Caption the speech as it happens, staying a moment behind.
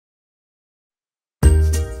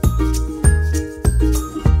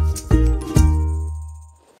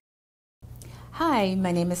Hi,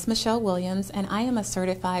 my name is Michelle Williams, and I am a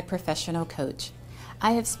certified professional coach.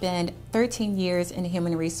 I have spent 13 years in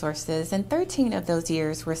human resources, and 13 of those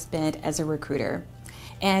years were spent as a recruiter.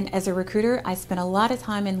 And as a recruiter, I spent a lot of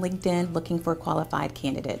time in LinkedIn looking for qualified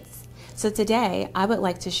candidates. So today, I would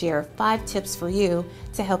like to share 5 tips for you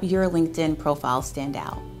to help your LinkedIn profile stand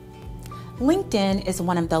out. LinkedIn is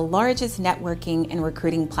one of the largest networking and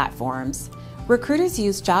recruiting platforms. Recruiters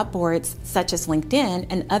use job boards such as LinkedIn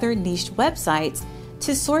and other niche websites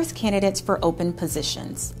to source candidates for open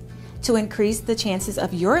positions. To increase the chances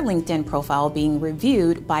of your LinkedIn profile being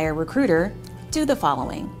reviewed by a recruiter, do the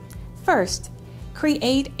following. First,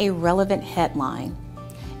 create a relevant headline.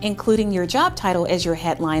 Including your job title as your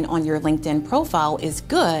headline on your LinkedIn profile is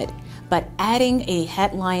good, but adding a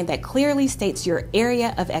headline that clearly states your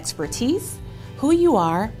area of expertise, who you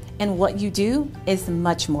are, and what you do is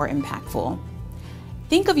much more impactful.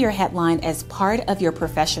 Think of your headline as part of your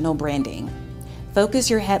professional branding. Focus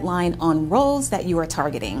your headline on roles that you are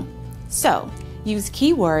targeting. So, use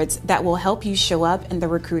keywords that will help you show up in the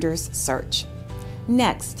recruiter's search.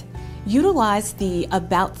 Next, utilize the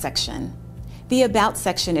About section. The About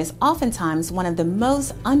section is oftentimes one of the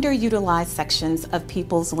most underutilized sections of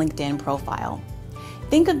people's LinkedIn profile.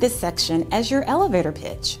 Think of this section as your elevator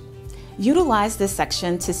pitch. Utilize this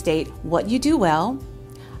section to state what you do well,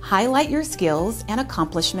 highlight your skills and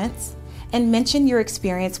accomplishments, and mention your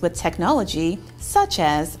experience with technology such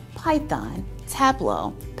as Python,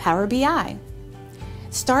 Tableau, Power BI.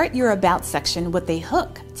 Start your About section with a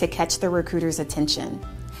hook to catch the recruiter's attention,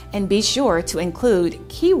 and be sure to include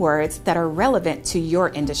keywords that are relevant to your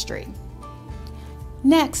industry.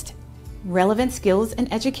 Next, relevant skills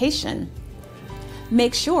and education.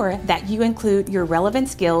 Make sure that you include your relevant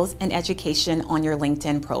skills and education on your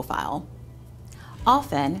LinkedIn profile.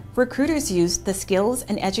 Often, recruiters use the skills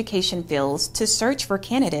and education fields to search for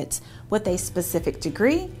candidates with a specific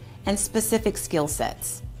degree and specific skill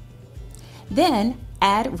sets. Then,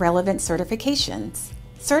 add relevant certifications.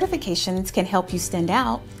 Certifications can help you stand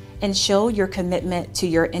out and show your commitment to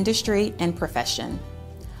your industry and profession.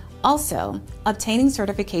 Also, obtaining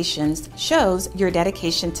certifications shows your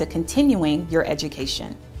dedication to continuing your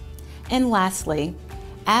education. And lastly,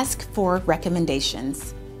 ask for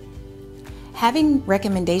recommendations. Having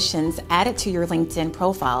recommendations added to your LinkedIn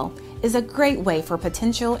profile is a great way for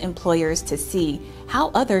potential employers to see how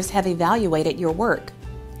others have evaluated your work.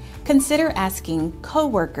 Consider asking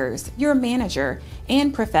coworkers, your manager,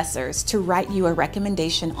 and professors to write you a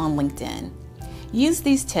recommendation on LinkedIn. Use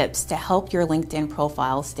these tips to help your LinkedIn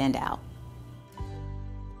profile stand out.